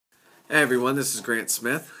Hey everyone, this is Grant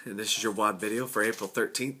Smith, and this is your WOD video for April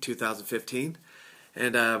 13th, 2015.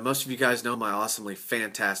 And most of you guys know my awesomely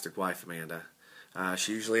fantastic wife, Amanda.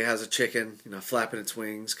 She usually has a chicken, flapping its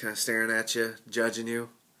wings, kind of staring at you, judging you.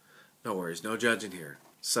 No worries, no judging here.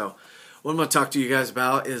 So, what I'm going to talk to you guys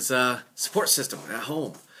about is support system at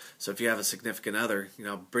home. So if you have a significant other,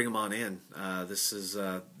 bring them on in. This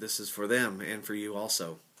is for them and for you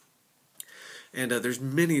also. And there's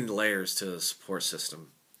many layers to the support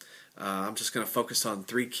system. I'm just going to focus on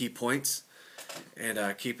 3 key points and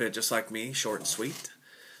keep it just like me, short and sweet.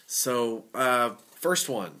 So, first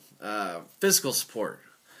one, physical support.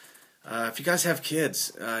 If you guys have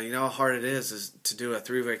kids, you know how hard it is to do a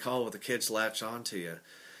 3-way call with the kids latched onto you.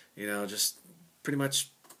 Just pretty much,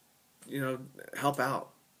 help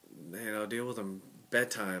out. Deal with them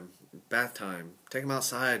bedtime, bath time, take them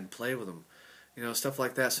outside, play with them. Stuff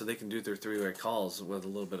like that so they can do their 3-way calls with a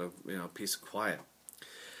little bit of peace and quiet.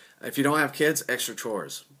 If you don't have kids, extra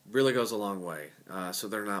chores really goes a long way, so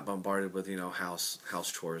they're not bombarded with house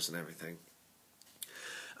chores and everything.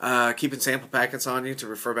 Keeping sample packets on you to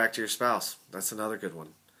refer back to your spouse. That's another good one.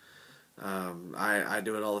 I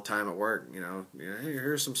do it all the time at work. Hey,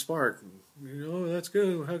 here's some Spark. That's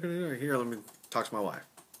good. How can I do it? Here, let me talk to my wife.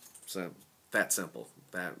 So that simple.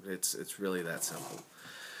 It's really that simple.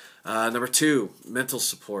 Number 2, mental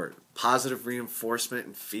support, positive reinforcement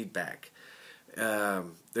and feedback.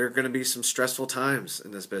 There are going to be some stressful times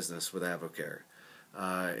in this business with AdvoCare.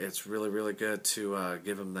 It's really, really good to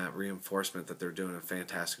give them that reinforcement that they're doing a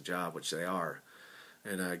fantastic job, which they are,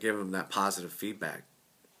 and give them that positive feedback.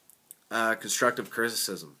 Constructive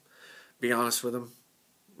criticism. Be honest with them.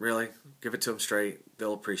 Really. Give it to them straight.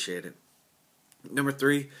 They'll appreciate it. Number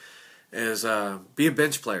 3 is be a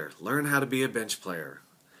bench player. Learn how to be a bench player.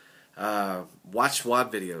 Watch WOD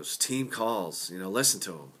videos, team calls, listen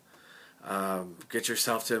to them. Get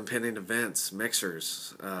yourself to impending events,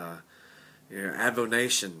 mixers,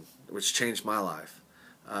 AdvoNation, which changed my life,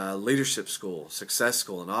 Leadership School, Success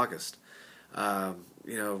School in August.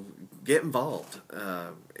 Get involved.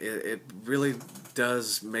 It really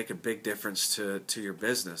does make a big difference to your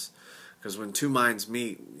business, because when 2 minds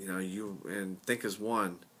meet, and think as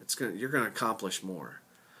one, you're going to accomplish more.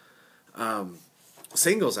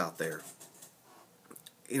 Singles out there.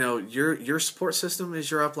 Your support system is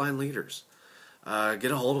your upline leaders.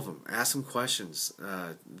 Get a hold of them. Ask them questions.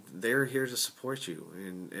 They're here to support you,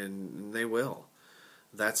 and they will.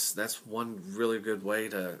 That's one really good way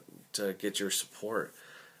to get your support.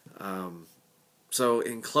 So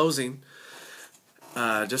in closing,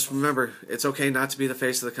 just remember, it's okay not to be the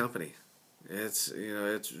face of the company. It's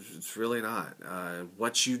really not.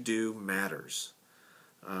 What you do matters.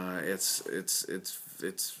 It's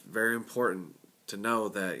very important to know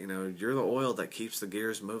that you're the oil that keeps the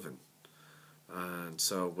gears moving. And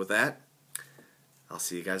so with that, I'll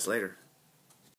see you guys later.